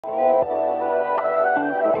So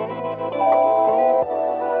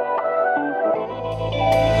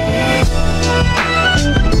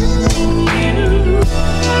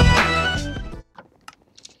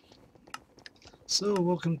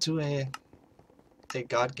welcome to a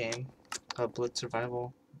god game, a Blitz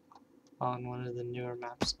survival on one of the newer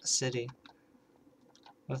maps, City,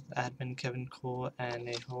 with admin Kevin Cool and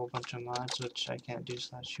a whole bunch of mods, which I can't do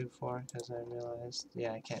 /u for because I realized,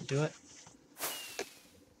 yeah, I can't do it.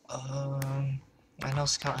 I know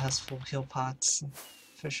Scout has full heal pots.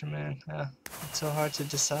 Fisherman, it's so hard to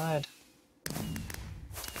decide.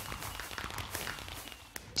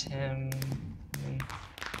 Tim,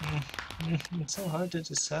 it's so hard to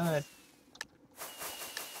decide.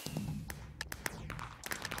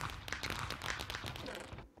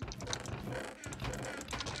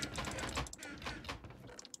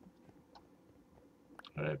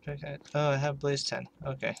 What did I pick? Oh, I have Blaze 10.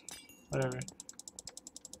 Okay, whatever.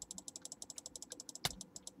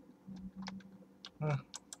 Huh.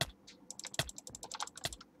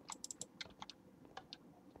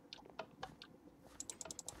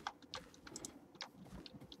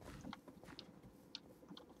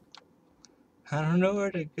 I don't know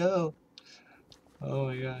where to go. Oh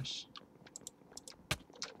my gosh.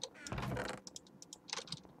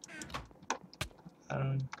 I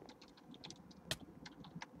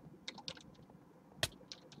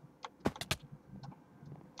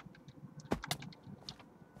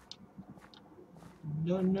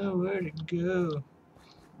don't know where to go.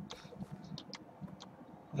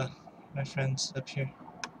 Oh, my friend's up here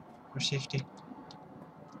for safety.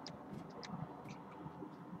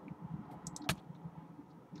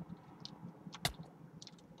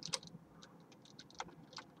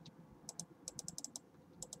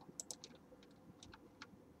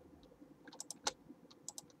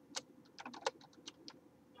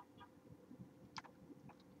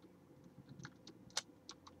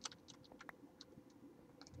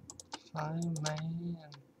 Fireman.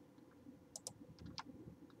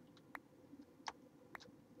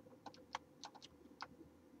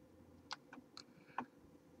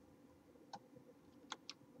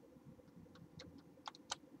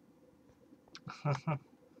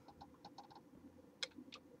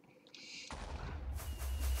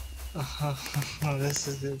 Oh, this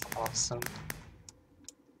is awesome.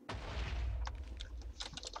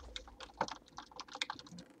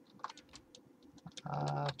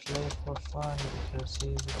 I play for fun because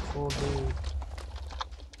he's a cool dude.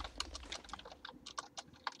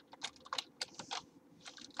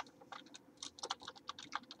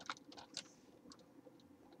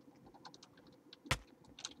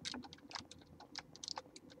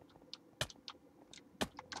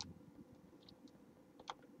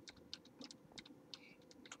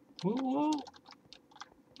 Woo woo!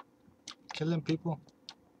 Killing people.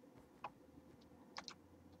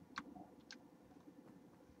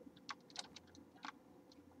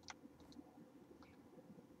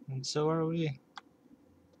 And so are we.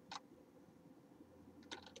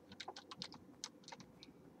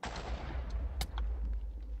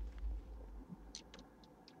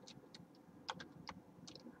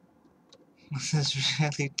 This is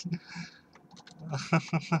really...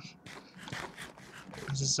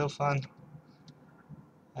 This is so fun.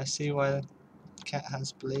 I see why the cat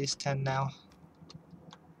has Blaze 10 now.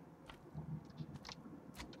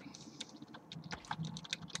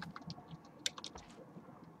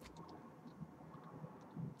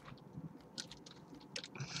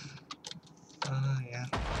 Yeah.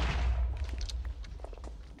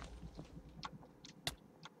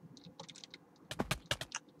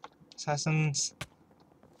 Assassins,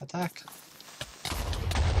 attack.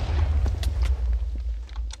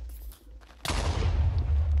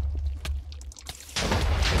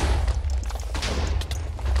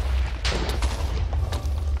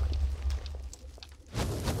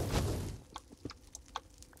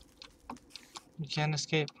 You can't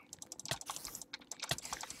escape.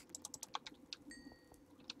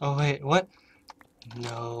 Oh wait, what?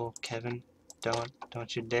 No, Kevin.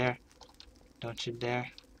 Don't you dare. Don't you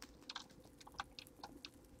dare.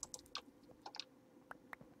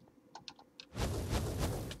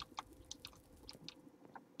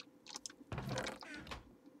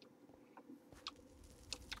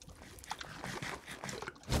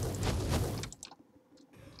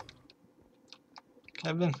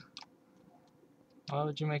 Kevin, why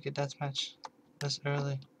would you make a deathmatch this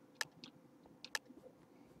early?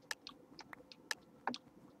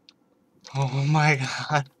 Oh my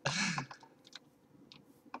god.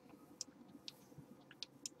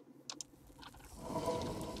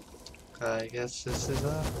 I guess this is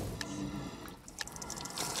a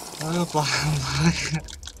block.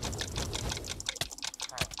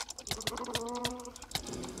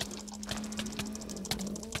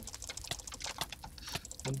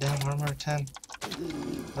 Damn, armor 10.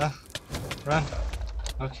 Run.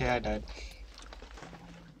 Okay, I died.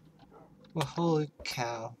 Well, holy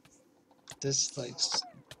cow. This, like,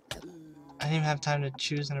 I didn't even have time to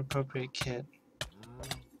choose an appropriate kit.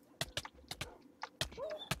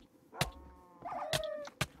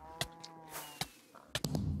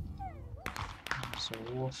 So,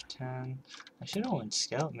 wolf 10. I should have went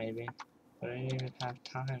scout, maybe. But I didn't even have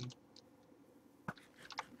time.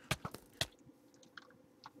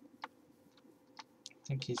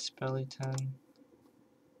 I think he's spelly 10.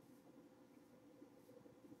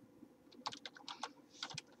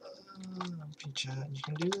 P-Chat, you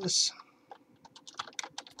can do this.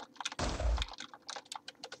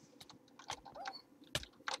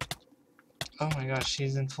 Oh my gosh,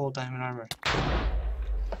 she's in full diamond armor.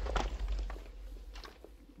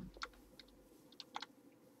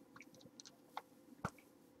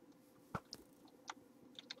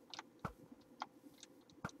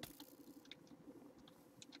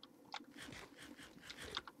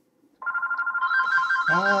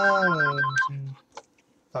 Oh,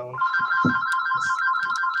 phone.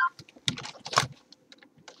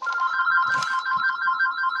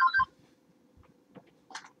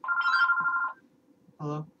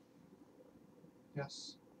 Hello?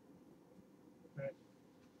 Yes. Right.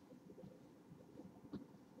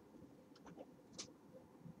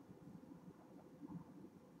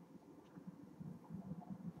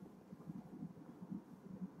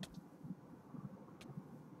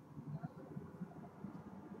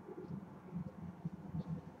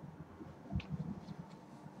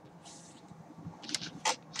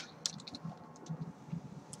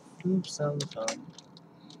 Oops, on the phone.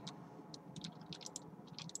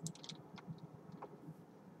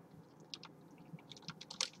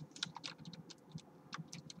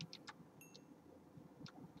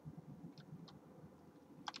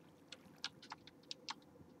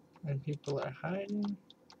 And people are hiding.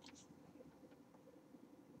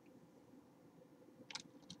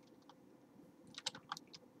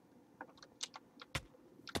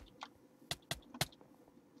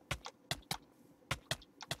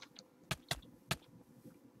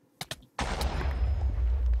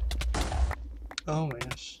 Oh my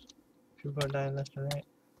gosh. People are dying left and right.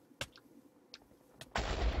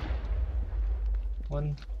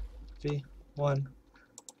 1v1.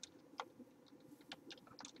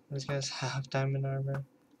 These guys have diamond armor.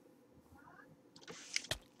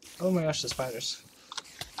 Oh my gosh, the spiders.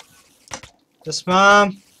 This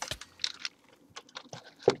mom!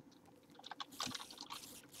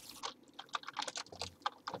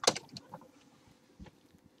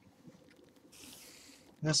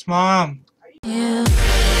 This mom! Yeah.